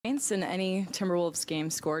Saints in any Timberwolves game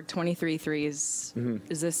scored 23 threes.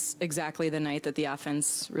 Is this exactly the night that the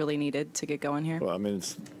offense really needed to get going here? Well, I mean,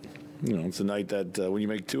 it's a night that when you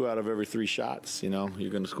make 2 out of every 3 shots, you're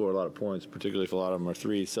going to score a lot of points, particularly if a lot of them are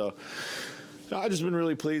threes. So I've just been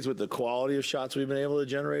really pleased with the quality of shots we've been able to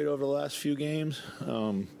generate over the last few games.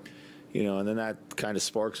 And then that kind of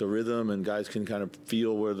sparks a rhythm, and guys can kind of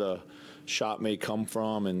feel where the shot may come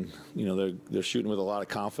from, and they're shooting with a lot of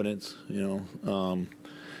confidence.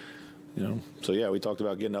 So yeah, we talked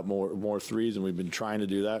about getting up more threes, and we've been trying to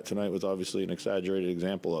do that. Tonight was obviously an exaggerated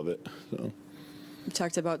example of it. So. You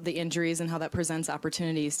talked about the injuries and how that presents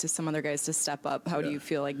opportunities to some other guys to step up. How do you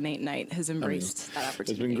feel like Nate Knight has embraced that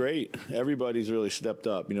opportunity? It's been great. Everybody's really stepped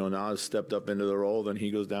up. Nas stepped up into the role, then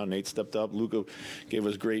he goes down. Nate stepped up. Luka gave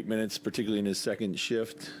us great minutes, particularly in his second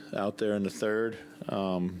shift out there in the third.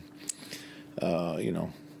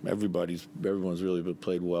 Everyone's really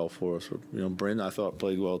played well for us. Bryn, I thought,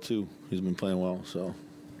 played well too. He's been playing well. So,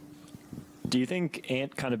 do you think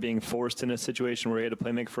Ant kind of being forced in a situation where he had to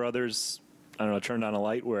play make for others, I don't know, turned on a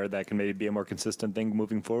light where that can maybe be a more consistent thing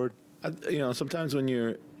moving forward? Sometimes when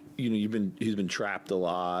he's been trapped a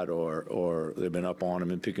lot, or they've been up on him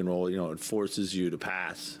in pick and roll. It forces you to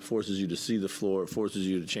pass, forces you to see the floor, it forces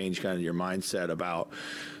you to change kind of your mindset about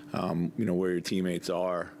where your teammates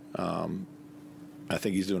are. I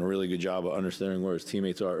think he's doing a really good job of understanding where his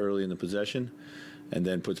teammates are early in the possession, and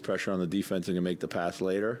then puts pressure on the defense and can make the pass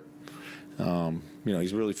later.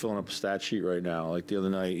 He's really filling up a stat sheet right now. Like the other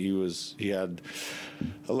night, he had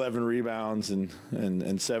 11 rebounds and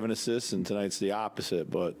 7 assists, and tonight's the opposite.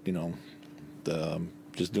 But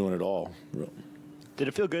just doing it all. Did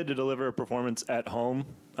it feel good to deliver a performance at home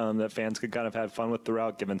that fans could kind of have fun with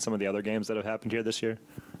throughout, given some of the other games that have happened here this year?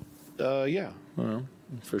 Yeah,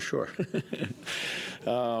 for sure.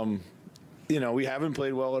 We haven't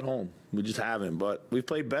played well at home. We just haven't. But we've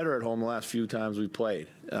played better at home the last few times we've played.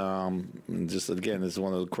 And just, again, it's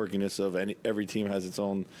one of the quirkiness of every team has its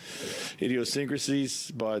own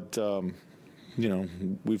idiosyncrasies. But,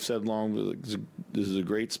 we've said long, this is a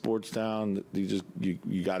great sports town.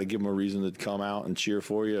 You got to give them a reason to come out and cheer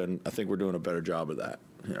for you. And I think we're doing a better job of that,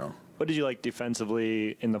 What did you like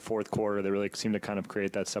defensively in the fourth quarter that really seemed to kind of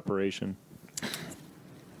create that separation?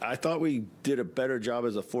 I thought we did a better job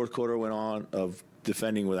as the fourth quarter went on of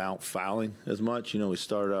defending without fouling as much. We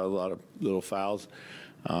started out a lot of little fouls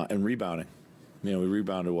and rebounding. We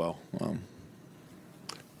rebounded well.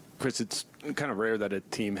 Chris, it's kind of rare that a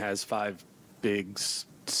team has 5 big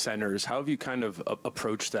centers. How have you kind of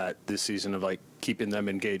approached that this season of keeping them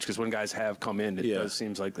engaged? Because when guys have come in, it does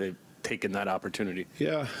seems like they've taken that opportunity.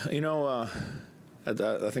 Yeah, I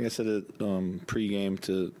think I said it pregame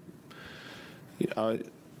to.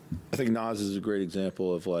 I think Nas is a great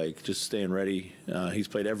example of just staying ready. He's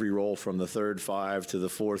played every role from the third 5 to the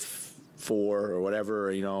fourth 4 or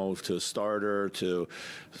whatever, to a starter, to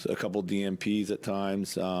a couple DMPs at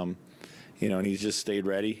times. And he's just stayed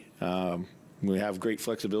ready. We have great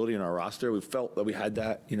flexibility in our roster. We felt that we had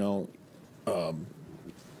that,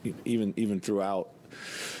 even throughout.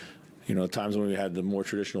 Times when we had the more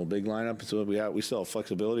traditional big lineup, so we still have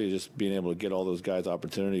flexibility of just being able to get all those guys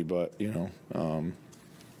opportunity. But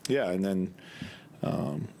and then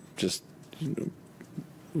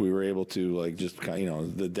we were able to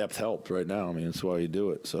the depth helped right now. I mean, that's why you do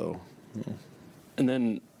it. So. And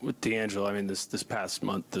then with D'Angelo, this past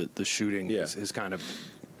month, the shooting is kind of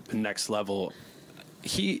the next level.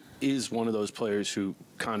 He is one of those players who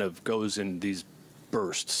kind of goes in these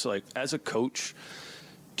bursts. As a coach,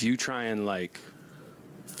 do you try and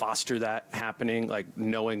foster that happening,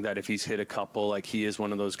 knowing that if he's hit a couple, he is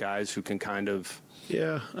one of those guys who can kind of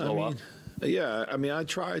blow up? Yeah, I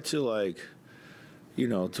try to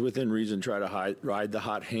to within reason try to ride the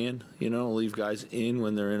hot hand, leave guys in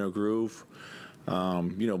when they're in a groove.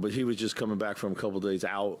 But he was just coming back from a couple of days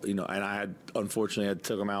out, and I unfortunately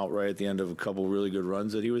took him out right at the end of a couple really good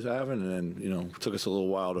runs that he was having, and then, it took us a little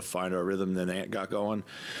while to find our rhythm. Then Ant got going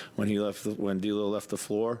when D'Lo left the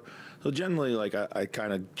floor. So generally, I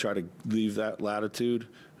kind of try to leave that latitude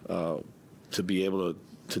to be able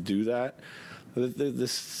to do that. The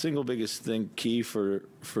single biggest key for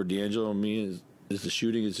D'Angelo and me is the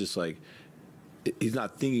shooting. Is just he's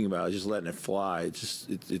not thinking about it, just letting it fly.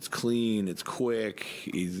 It's clean, it's quick.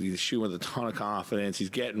 He's shooting with a ton of confidence. He's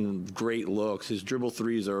getting great looks. His dribble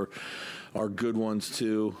threes are good ones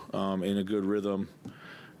too, in a good rhythm.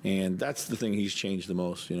 And that's the thing he's changed the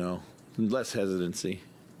most, less hesitancy.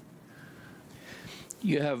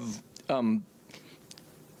 You have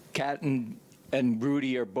Kat and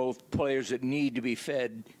Rudy are both players that need to be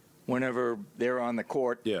fed whenever they're on the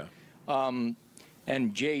court. Yeah. And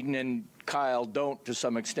Jaden and Kyle don't to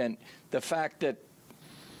some extent. The fact that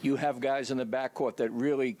you have guys in the backcourt that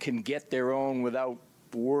really can get their own without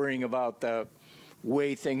worrying about the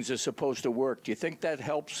way things are supposed to work. Do you think that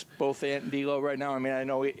helps both Ant and D'Lo right now? I mean, I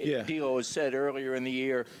know D'Lo has said earlier in the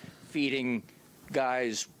year feeding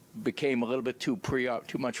guys became a little bit too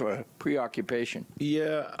much of a preoccupation.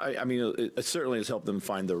 Yeah, I mean, it certainly has helped them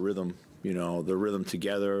find their rhythm. You know, the rhythm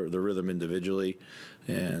together, the rhythm individually,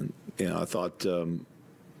 and I thought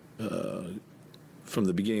from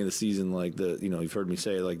the beginning of the season, like you've heard me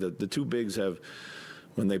say, like the two bigs have,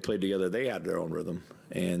 when they played together, they had their own rhythm,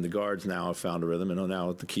 and the guards now have found a rhythm. And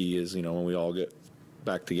now the key is, when we all get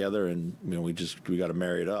back together, and we got to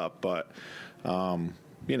marry it up. But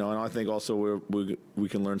and I think also we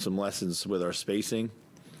can learn some lessons with our spacing.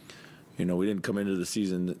 We didn't come into the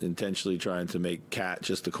season intentionally trying to make Cat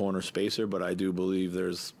just a corner spacer, but I do believe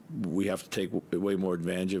we have to take way more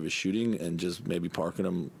advantage of his shooting and just maybe parking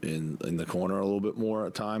him in the corner a little bit more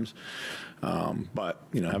at times. But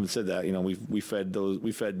having said that, we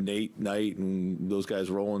fed Nate Knight and those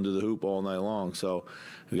guys rolling to the hoop all night long. So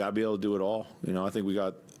we got to be able to do it all. I think we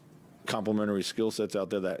got complementary skill sets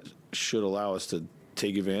out there that should allow us to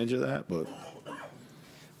take advantage of that. But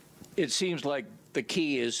it seems like the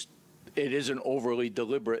key is it isn't overly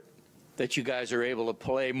deliberate, that you guys are able to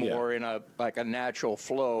play more in a natural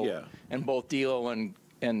flow. Yeah. And both D'Lo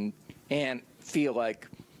and Ant feel like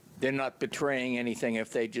they're not betraying anything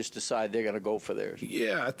if they just decide they're going to go for theirs.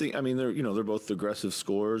 Yeah, I mean they're both aggressive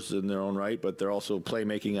scorers in their own right, but they're also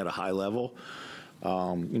playmaking at a high level.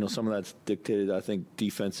 Some of that's dictated, I think,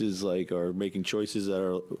 defenses are making choices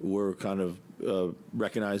that we're kind of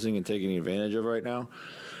recognizing and taking advantage of right now.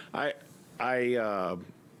 I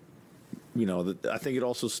think it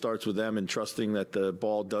also starts with them and trusting that the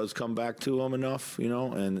ball does come back to them enough,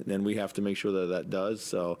 and we have to make sure that does,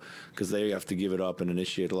 so because they have to give it up and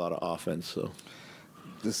initiate a lot of offense. So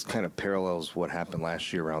this kind of parallels what happened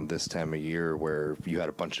last year around this time of year, where you had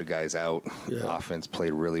a bunch of guys out. Yeah. Offense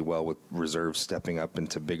played really well with reserves stepping up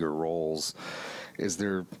into bigger roles. Is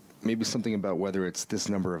there maybe something about whether it's this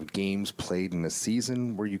number of games played in a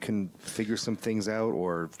season where you can figure some things out,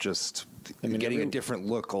 or just getting a different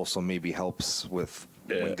look also maybe helps with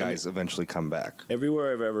when guys eventually come back?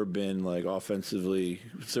 Everywhere I've ever been, offensively,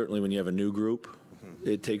 certainly when you have a new group,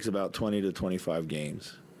 it takes about 20 to 25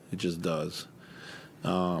 games. It just does.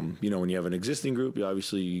 When you have an existing group,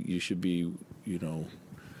 you should be,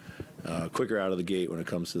 quicker out of the gate when it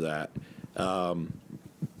comes to that.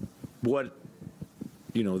 What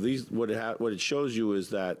it shows you is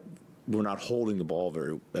that we're not holding the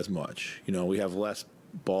ball as much. We have less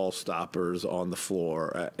ball stoppers on the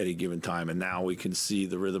floor at any given time, and now we can see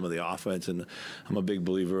the rhythm of the offense. And I'm a big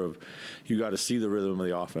believer of you got to see the rhythm of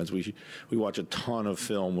the offense. We watch a ton of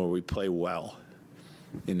film where we play well,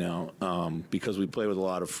 because we play with a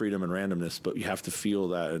lot of freedom and randomness, but you have to feel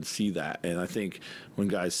that and see that. And I think when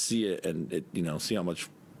guys see it and see how much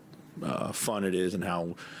fun it is and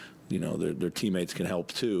how their teammates can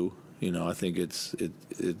help too. I think it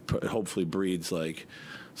hopefully breeds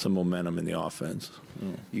some momentum in the offense.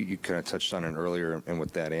 You kind of touched on it earlier and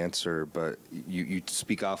with that answer, but you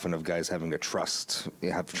speak often of guys having have trust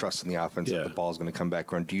in the offense that the ball is going to come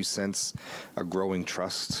back around. Do you sense a growing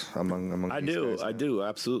trust among these guys? I do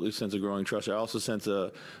absolutely sense a growing trust. I also sense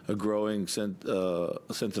a growing sense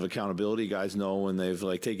of accountability. Guys know when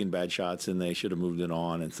they've taken bad shots and they should have moved it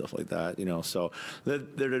on and stuff like that. So they're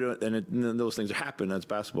doing, and those things happen. That's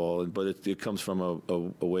basketball, but it comes from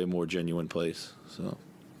a way more genuine place. So.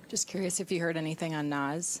 Just curious if you heard anything on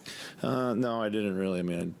Nas. No, I didn't really. I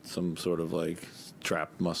mean, some sort of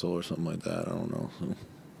trap muscle or something like that. I don't know.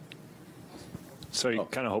 So you're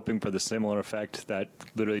kind of hoping for the similar effect that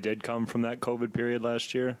literally did come from that COVID period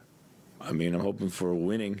last year? I mean, I'm hoping for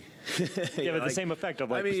winning. Yeah, but the same effect of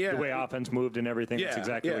the way offense moved and everything. That's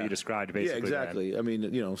exactly what you described, basically. Yeah, exactly. That. I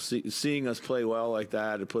mean, seeing us play well like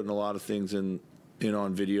that and putting a lot of things in,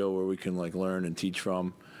 on video where we can learn and teach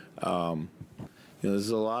from.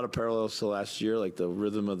 There's a lot of parallels to last year, the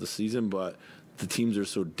rhythm of the season, but the teams are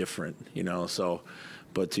so different, So,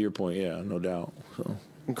 but to your point, yeah, no doubt. So.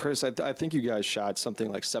 And Chris, I think you guys shot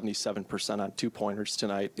something like 77% on 2-pointers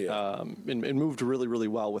tonight, and moved really, really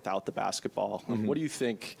well without the basketball. Mm-hmm. What do you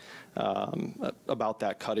think about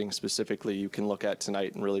that cutting specifically you can look at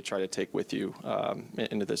tonight and really try to take with you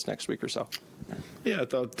into this next week or so? Yeah, I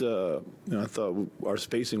thought our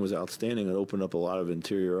spacing was outstanding. It opened up a lot of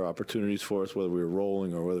interior opportunities for us, whether we were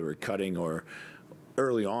rolling or whether we were cutting, or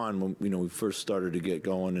early on when we first started to get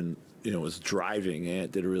going and was driving.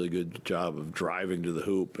 Ant did a really good job of driving to the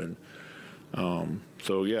hoop, and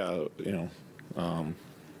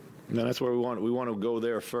And that's where we want to go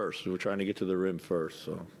there first. We're trying to get to the rim first.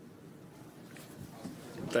 So,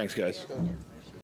 thanks, guys.